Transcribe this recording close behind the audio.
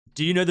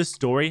Do you know the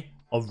story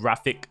of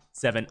Rafik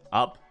 7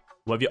 Up?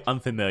 Well, if you're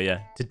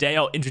unfamiliar, today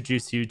I'll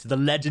introduce you to the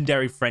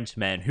legendary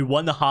Frenchman who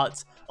won the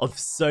hearts of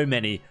so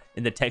many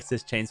in the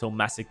Texas Chain Saw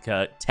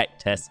Massacre tech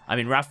test. I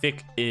mean,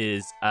 Rafik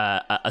is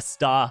a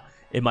star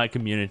in my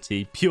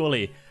community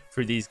purely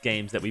through these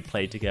games that we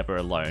played together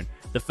alone.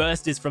 The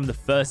first is from the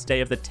first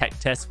day of the tech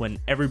test when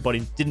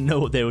everybody didn't know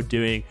what they were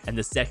doing, and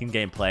the second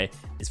gameplay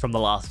is from the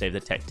last day of the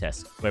tech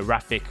test where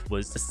Rafik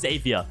was the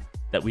savior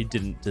that we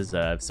didn't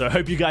deserve. So I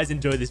hope you guys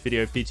enjoy this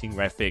video featuring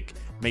Rafik.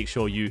 Make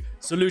sure you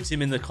salute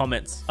him in the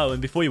comments. Oh,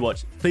 and before you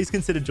watch, please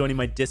consider joining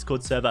my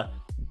Discord server,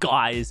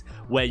 guys,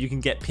 where you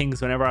can get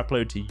pings whenever I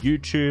upload to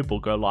YouTube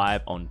or go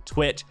live on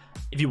Twitch.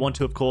 If you want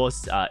to, of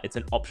course, it's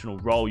an optional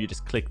role. You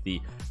just click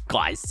the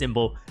guys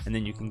symbol and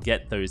then you can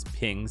get those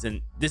pings. And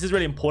this is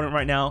really important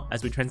right now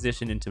as we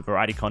transition into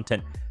variety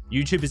content.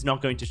 YouTube is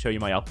not going to show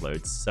you my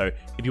uploads. So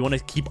if you want to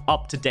keep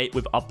up to date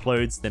with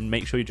uploads, then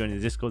make sure you join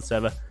the Discord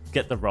server,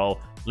 get the role,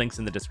 links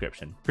in the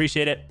description.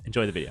 Appreciate it.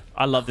 Enjoy the video.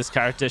 I love this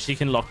character. She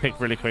can lockpick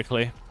really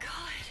quickly.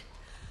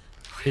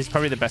 He's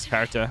probably the best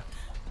character.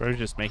 Bro's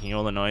just making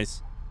all the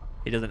noise.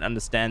 He doesn't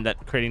understand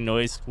that creating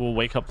noise will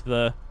wake up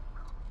the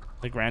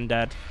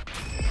granddad.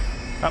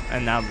 Oh,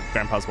 and now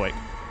grandpa's awake.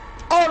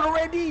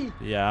 Already?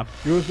 Yeah.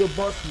 You're the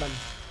boss, man.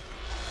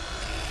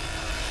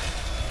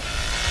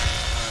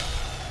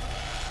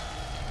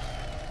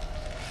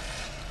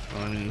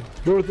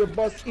 You're the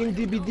boss in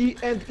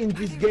DBD and in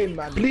this game,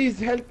 man. Please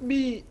help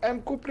me.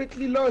 I'm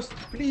completely lost.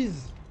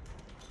 Please.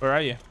 Where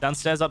are you?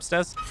 Downstairs,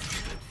 upstairs?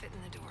 Fit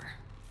in the door.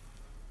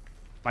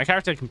 My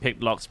character can pick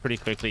locks pretty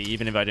quickly,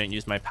 even if I don't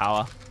use my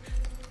power.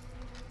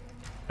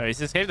 Oh, he's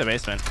escaped the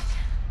basement.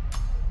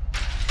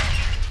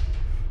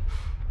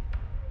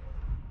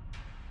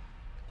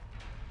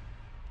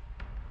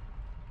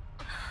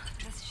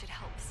 This should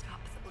help stop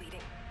the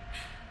bleeding.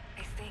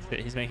 I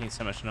think. He's making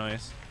so much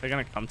noise. They're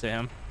gonna come to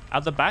him.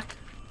 Out the back?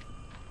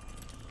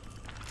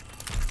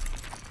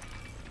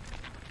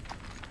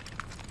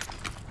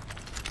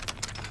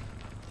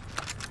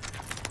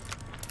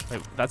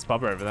 Wait, that's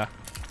Bubba over there.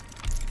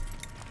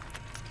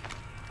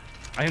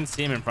 I can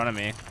see him in front of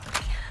me.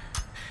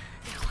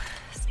 No,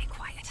 stay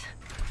quiet.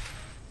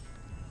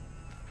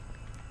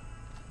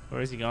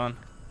 Where is he gone?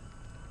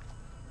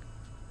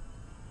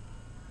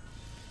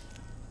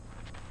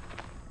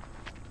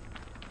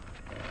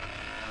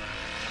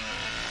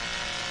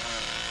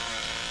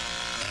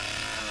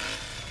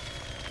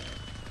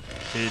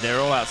 Dude, they're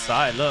all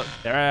outside. Look,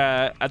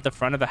 they're at the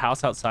front of the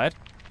house outside.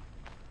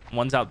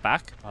 One's out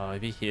back. Oh,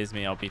 if he hears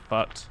me, I'll be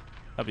fucked.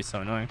 That'd be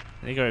so annoying.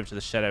 I need to go over to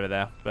the shed over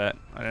there, but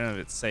I don't know if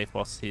it's safe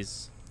whilst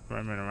he's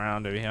roaming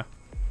around over here.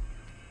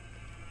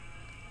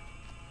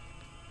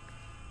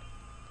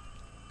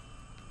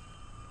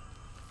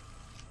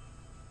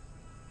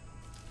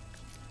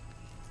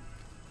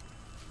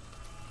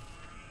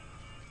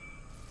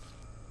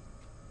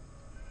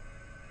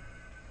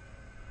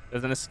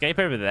 There's an escape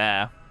over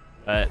there,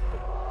 but...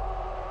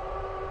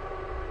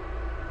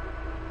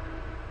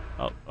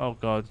 Oh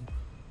god.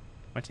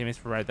 My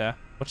teammates were right there.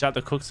 Watch out,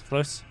 the cook's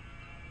close.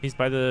 He's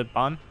by the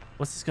barn.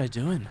 What's this guy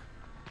doing?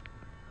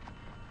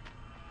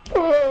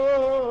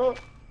 No,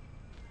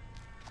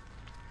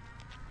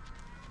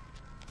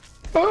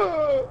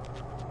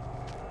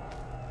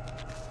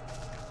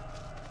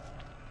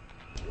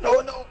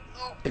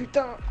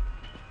 putain.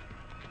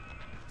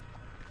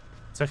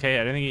 It's okay,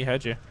 I don't think he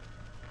heard you.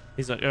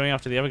 He's not going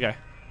after the other guy.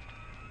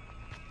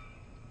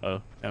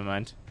 Oh, never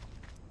mind.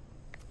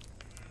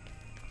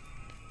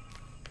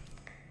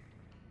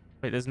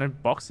 Wait, there's no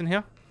box in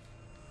here?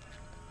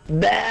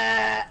 Bah.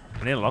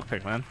 I need a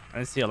lockpick, man. I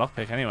didn't see a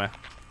lockpick anywhere.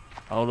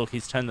 Oh, look,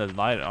 he's turned the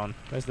light on.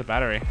 Where's the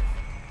battery?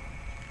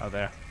 Oh,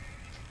 there.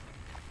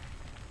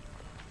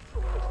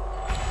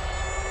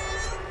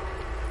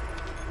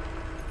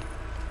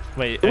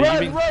 Wait,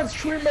 Run, run,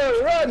 streamer,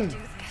 run! Do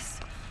this.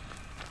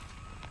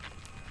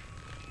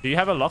 Do you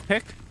have a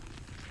lockpick?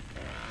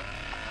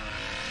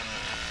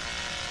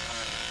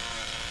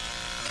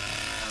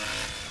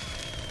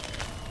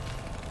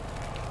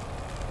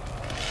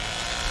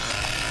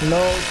 No,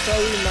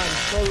 sorry, man,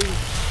 sorry.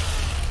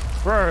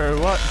 Bro,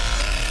 what?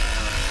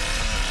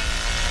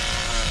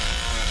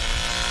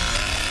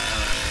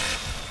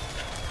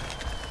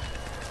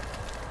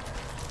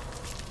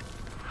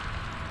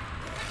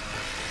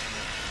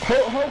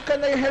 How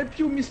can I help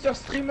you, Mr.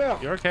 Streamer?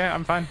 You're okay,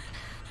 I'm fine.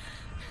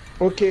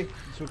 Okay,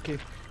 it's okay.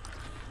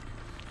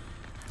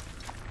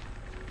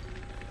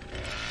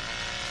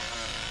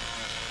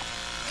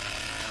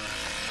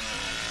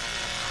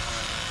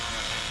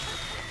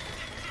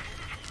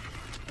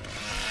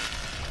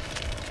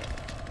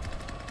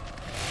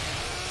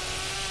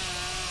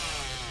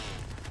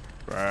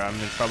 Bro, I'm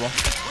in trouble.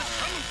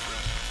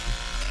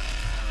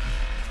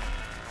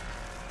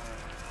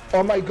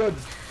 Oh my god.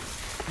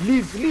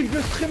 Leave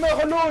the streamer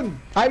alone.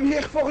 I'm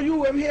here for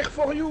you, I'm here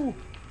for you.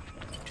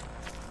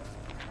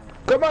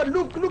 Come on,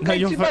 look, No, I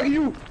you're teabag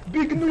you.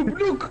 Big noob,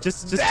 look.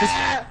 Just.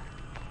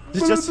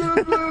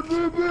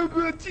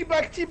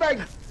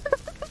 Teabag.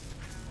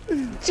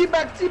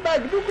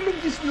 Teabag. Look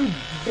this noob.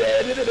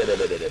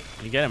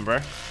 You get him, bro.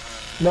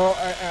 No,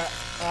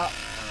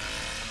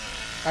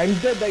 I'm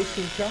dead, I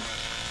think, huh?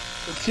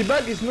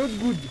 Teabag is not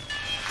good.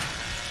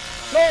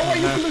 No, why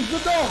you close the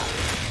door?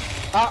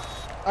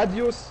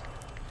 Adios.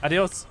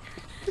 Adios.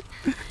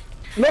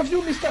 Love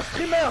you, Mr.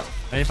 Streamer.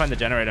 I need to find the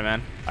generator,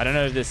 man. I don't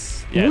know if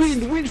this...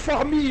 Yes. Win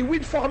for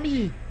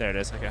me. There it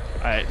is, okay.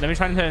 Alright, let me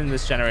try and turn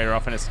this generator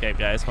off and escape,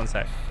 guys. One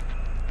sec.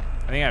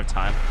 I think I have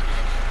time.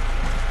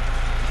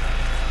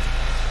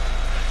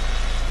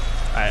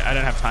 Alright, I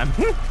don't have time.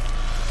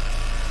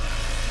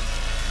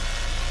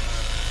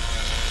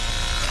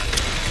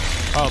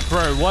 Oh,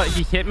 bro, what?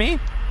 He hit me?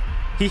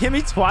 He hit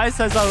me twice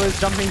as I was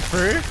jumping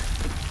through?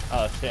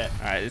 Oh, shit.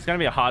 Alright, it's gonna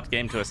be a hard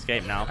game to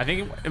escape now. I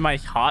think if my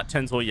heart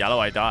turns all yellow,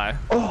 I die.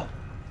 Oh,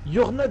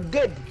 you're not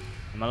dead.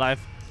 I'm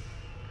alive.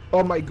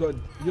 Oh my god,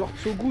 you're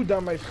so good,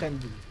 my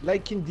friend.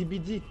 Like in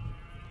DBD.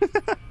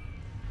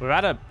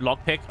 Without a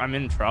lockpick, I'm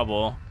in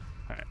trouble.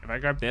 Alright, if I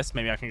grab this,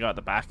 maybe I can go at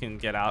the back and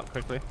get out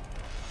quickly.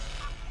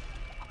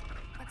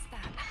 What's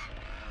that?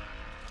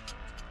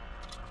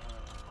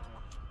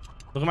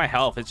 Look at my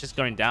health. It's just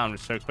going down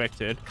so quick,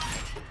 dude.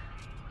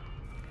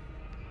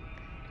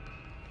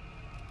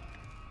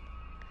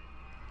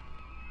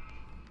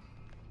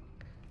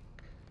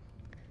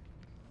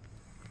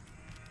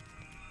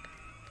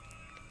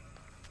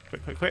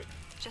 Quick.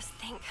 Just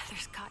think,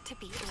 there's got to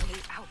be a way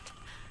out.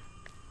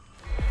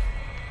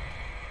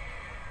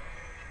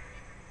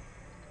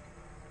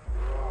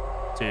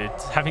 Dude,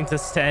 having to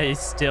stay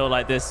still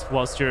like this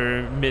whilst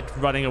you're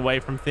mid-running away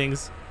from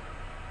things.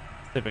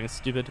 Living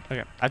stupid.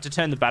 Okay. I have to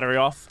turn the battery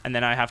off, and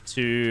then I have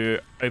to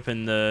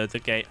open the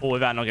gate, all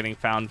without not getting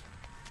found.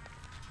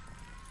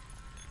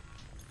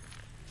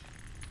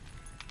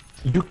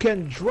 You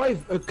can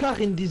drive a car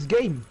in this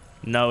game.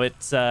 No,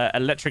 it's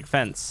electric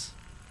fence.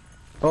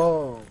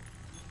 Oh.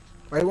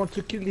 I want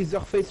to kill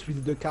Leatherface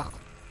with the car.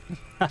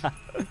 Got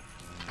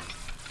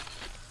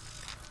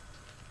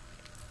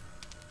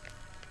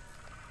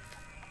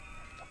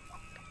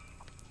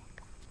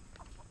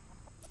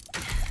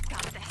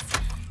this.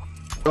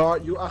 Oh,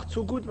 you are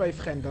too good, my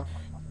friend. Huh?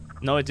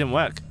 No, it didn't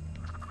work.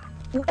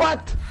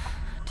 What?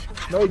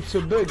 No, it's a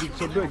bug.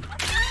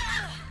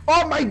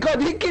 Oh my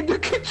god, he killed the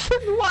kitchen.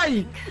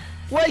 Why?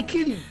 Why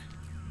kill?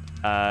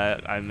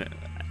 I'm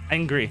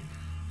angry.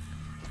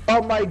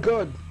 Oh my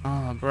god.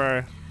 Oh,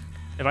 bro.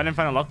 If I didn't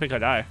find a lockpick, I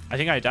die. I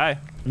think I die.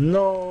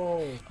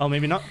 No. Oh,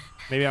 maybe not.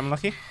 Maybe I'm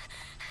lucky.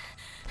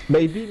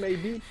 Maybe. I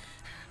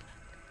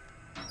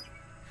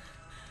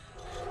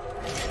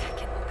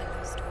can open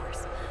those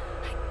doors.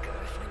 I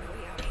gotta find a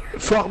way out here.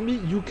 For me,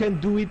 you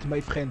can do it,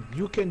 my friend.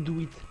 You can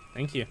do it.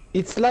 Thank you.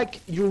 It's like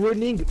you're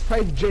running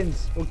 5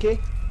 gens, okay?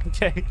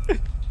 Okay.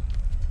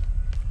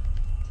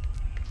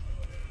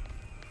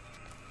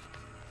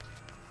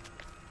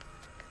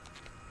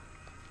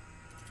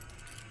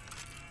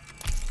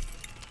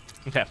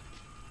 Okay.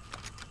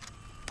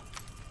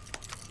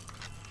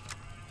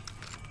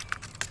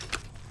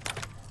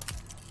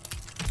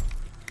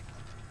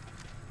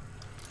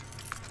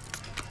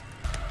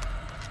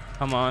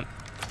 Come on.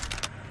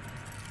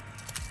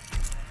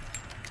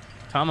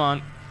 Come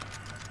on.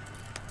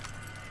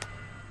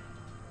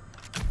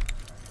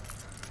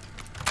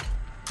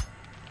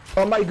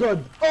 Oh my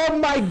god. Oh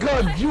my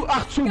god. You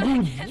are too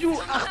good. You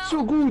are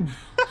too good.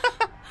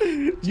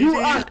 You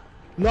are...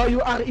 No,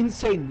 you are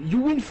insane. You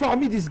win for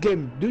me this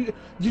game.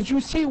 Did you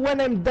see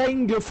when I'm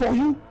dying for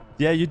you?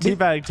 Yeah, you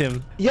teabagged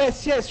him.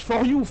 Yes,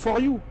 for you.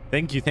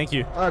 Thank you.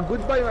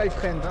 Goodbye, my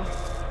friend. Huh?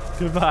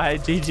 Goodbye,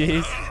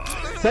 GG's.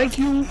 Thank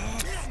you.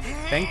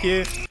 Thank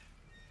you. Gotta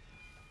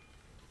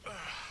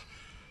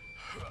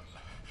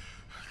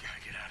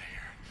get out of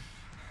here.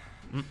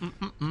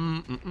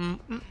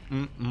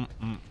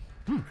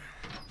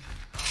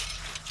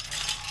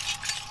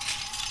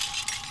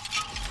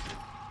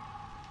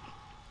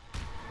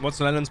 What's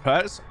Lennon's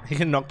perks? He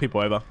can knock people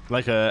over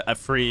like a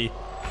free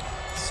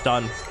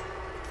stun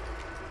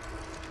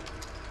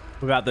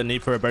without the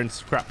need for a bone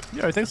scrap.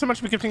 Yo, thanks so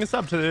much for gifting a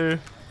sub to...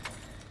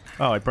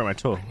 Oh, I broke my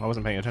tool. I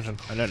wasn't paying attention.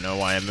 I don't know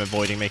why I'm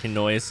avoiding making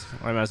noise.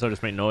 I might as well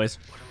just make noise.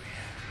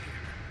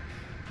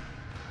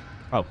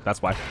 Oh,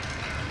 that's why.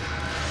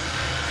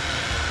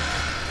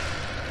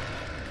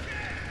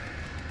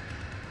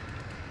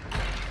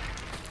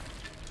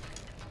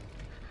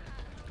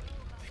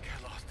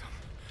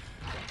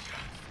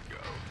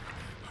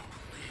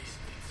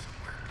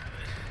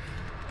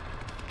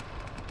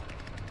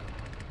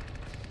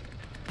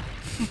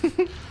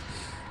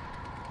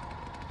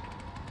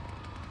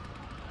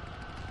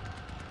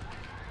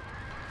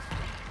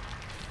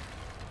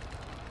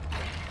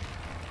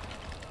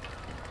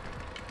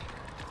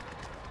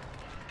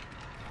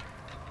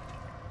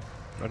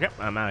 Okay,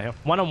 I'm out of here.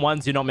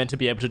 One-on-ones, you're not meant to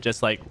be able to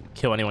just like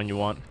kill anyone you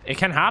want. It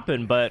can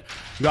happen, but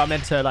you are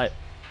meant to like,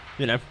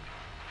 you know,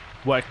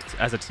 work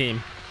as a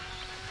team.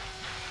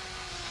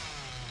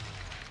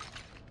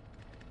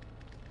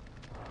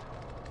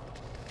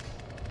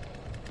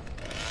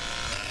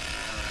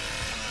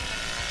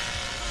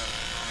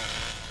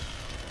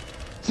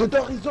 The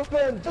door is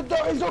open! The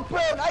door is open!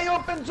 I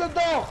opened the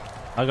door!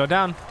 I'll go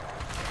down.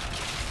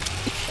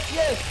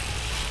 Yes!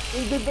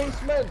 In the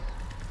basement!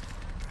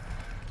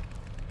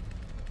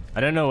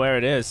 I don't know where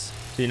it is.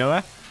 Do you know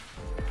where?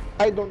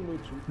 I don't know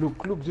too.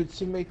 Look, the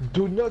teammate.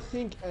 Do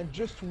nothing and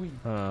just win.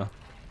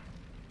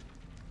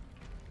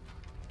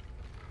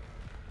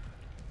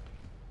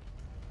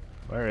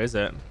 Where is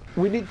it?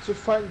 We need to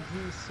find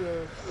this...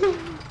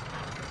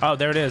 Oh,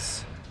 there it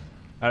is.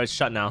 Oh, it's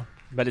shut now.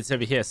 But it's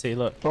over here. See,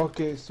 look.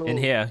 Okay, so... In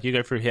here. You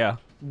go through here.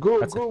 Go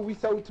That's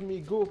without me.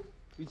 Go.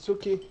 It's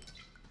okay.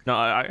 No,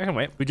 I can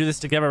wait. We do this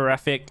together,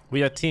 Rafik.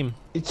 We are a team.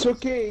 It's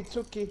okay.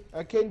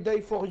 I can die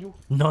for you.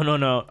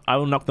 No. I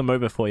will knock them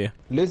over for you.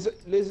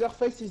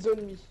 Laserface is on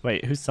me.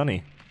 Wait, who's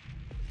Sunny?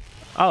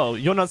 Oh,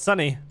 you're not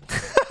Sunny.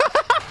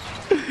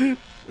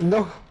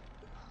 No.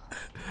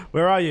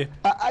 Where are you?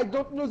 I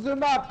don't know the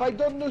map.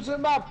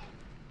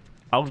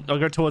 I'll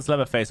go towards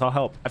Leatherface. I'll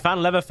help. I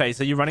found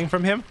Leatherface. Are you running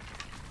from him?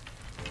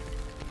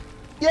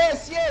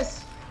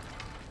 Yes.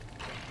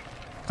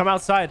 Come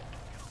outside.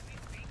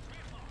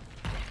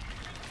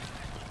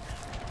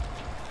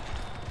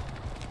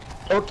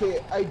 Okay,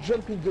 I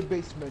jump in the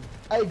basement.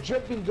 I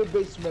don't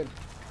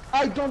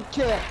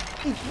care.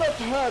 It's not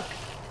hurt.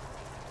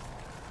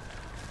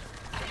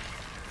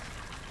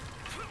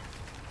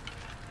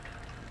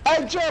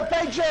 I jump.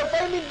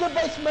 I'm in the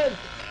basement.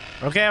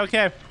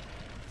 Okay.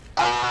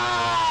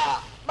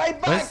 Ah! My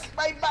back.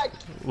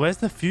 Where's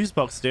the fuse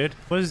box, dude?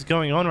 What is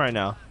going on right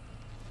now?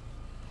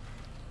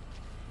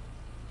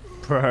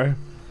 Bro.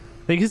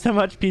 Thank you so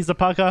much, Pizza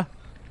Parker.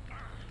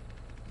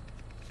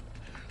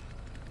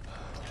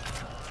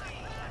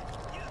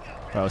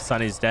 Oh,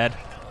 Sunny's dead.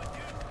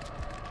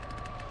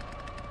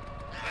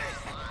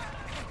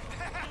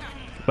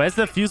 Where's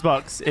the fuse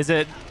box? Is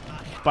it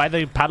by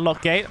the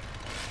padlock gate?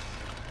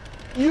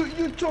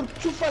 You talk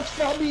too fast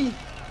for me.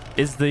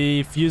 Is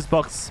the fuse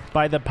box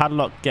by the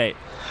padlock gate?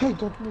 I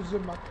don't know the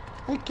map.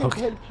 I can't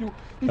help you.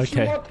 If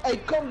you want, I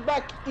come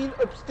back in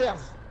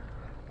upstairs.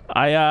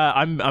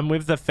 I'm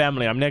with the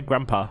family. I'm near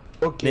Grandpa.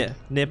 Okay.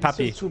 Near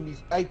Papi. Listen to me.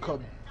 I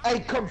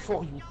come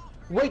for you.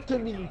 Wait a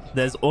minute.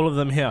 There's all of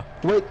them here.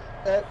 Wait.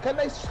 Can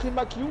I stream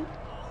at you?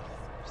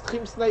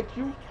 Stream snipe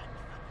you?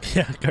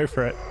 Yeah, go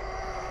for it.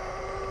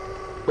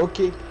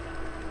 Okay.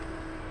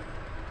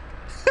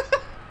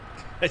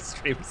 I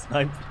stream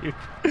snipe you.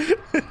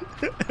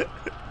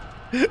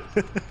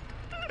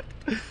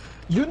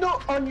 You know,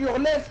 on your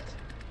left,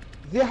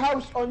 the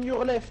house on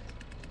your left.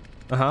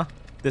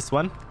 This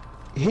one?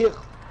 Here.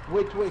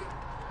 Wait.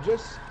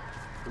 Just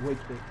wait.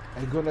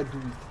 I'm gonna do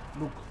it.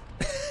 Look.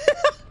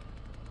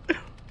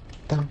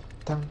 Dun.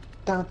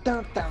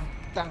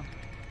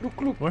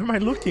 Look. Where am I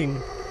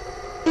looking?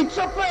 It's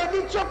open.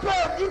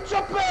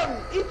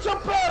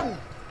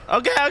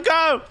 Okay, I'll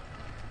go.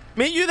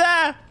 Meet you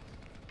there.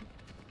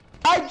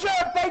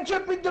 I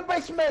jump in the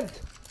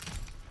basement.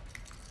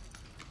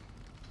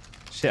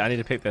 Shit, I need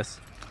to pick this.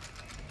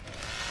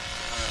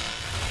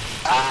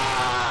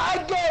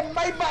 Again,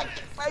 my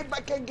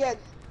back again.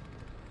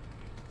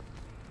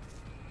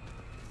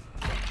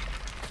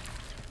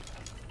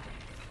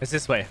 It's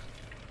this way.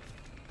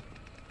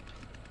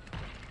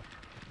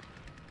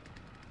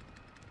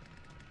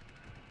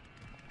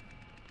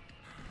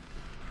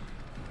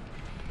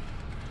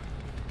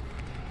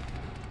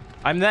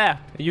 I'm there.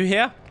 Are you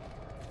here?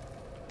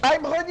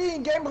 I'm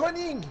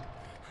running.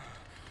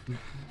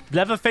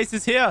 Leatherface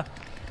is here.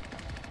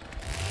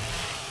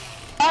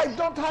 I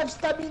don't have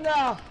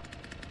stamina.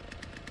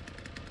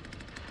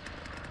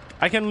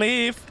 I can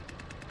leave.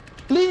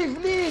 Leave.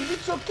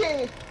 It's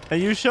okay. Are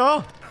you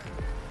sure?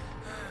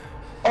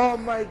 Oh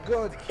my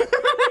god.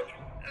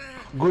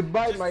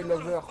 Goodbye, my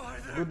lover.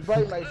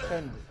 Goodbye, my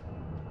friend.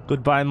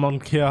 Goodbye, mon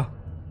cœur.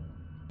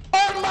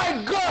 Oh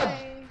my god.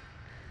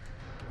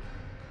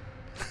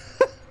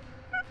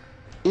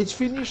 It's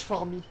finished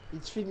for me.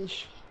 It's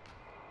finished.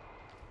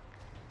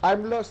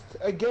 I'm lost.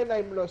 Again,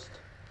 I'm lost.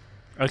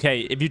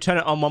 Okay, if you turn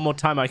it on one more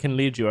time, I can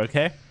lead you,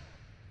 okay?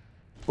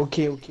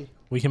 Okay.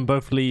 We can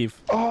both leave.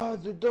 Oh,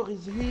 the door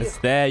is here. It's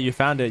there. You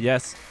found it,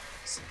 yes.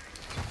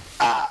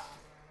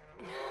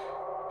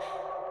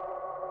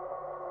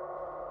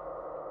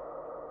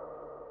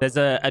 There's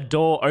a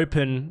door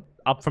open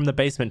up from the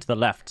basement to the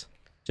left.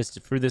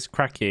 Just through this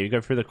crack here. You go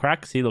through the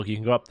crack. See, look, you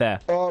can go up there.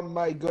 Oh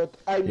my god.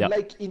 I'm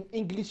like in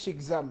English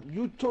exam.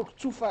 You talk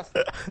too fast.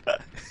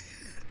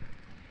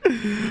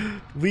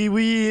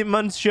 Oui,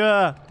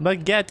 monsieur.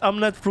 Baguette,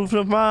 omelette, fruit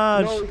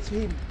fromage. No, it's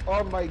him.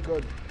 Oh my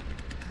god.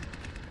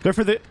 Go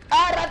for the...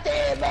 Arrête!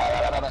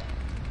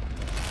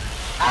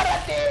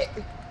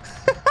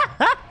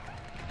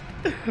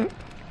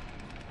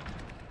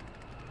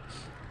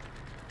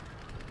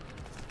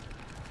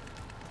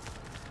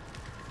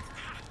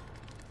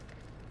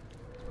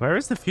 Where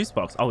is the fuse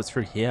box? Oh, it's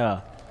through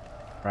here.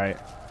 Right.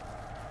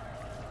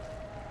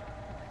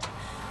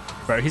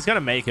 Bro, he's gonna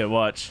make it.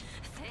 Watch.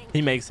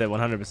 He makes it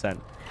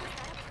 100%.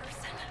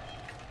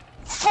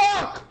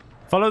 Fuck!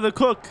 Follow the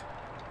cook.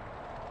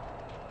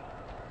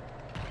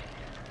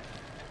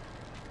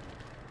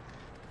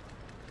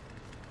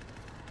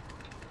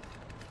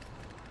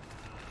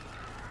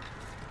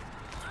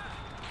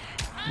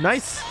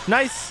 Nice.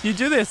 Nice. You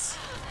do this.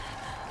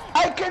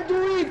 I can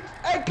do it.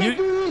 I can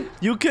do it.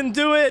 You can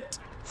do it.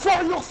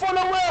 For your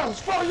followers.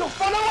 For your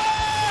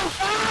followers.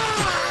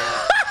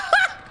 Ah!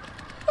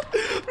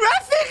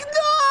 Rafik,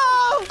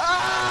 no!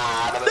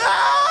 No!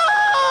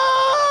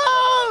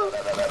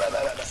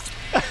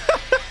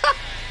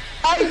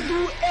 I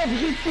do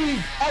everything.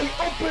 I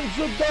open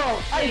the door.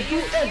 I do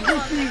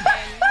everything.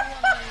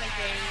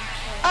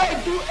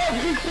 I do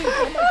everything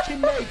for my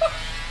teammates.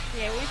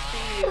 Yeah, we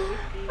see you.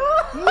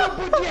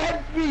 Nobody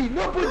help me.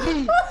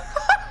 Nobody.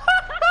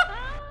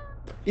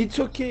 It's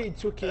okay.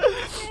 It's okay.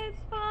 It's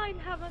fine.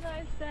 Have a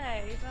nice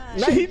day. Bye.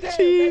 Nice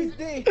day. Nice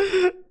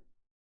day.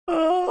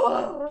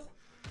 Oh.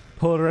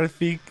 Poor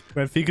Rafik.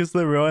 Rafik is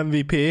the real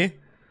MVP.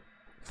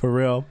 For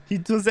real. He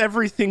does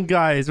everything,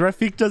 guys.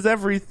 Rafik does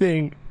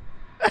everything.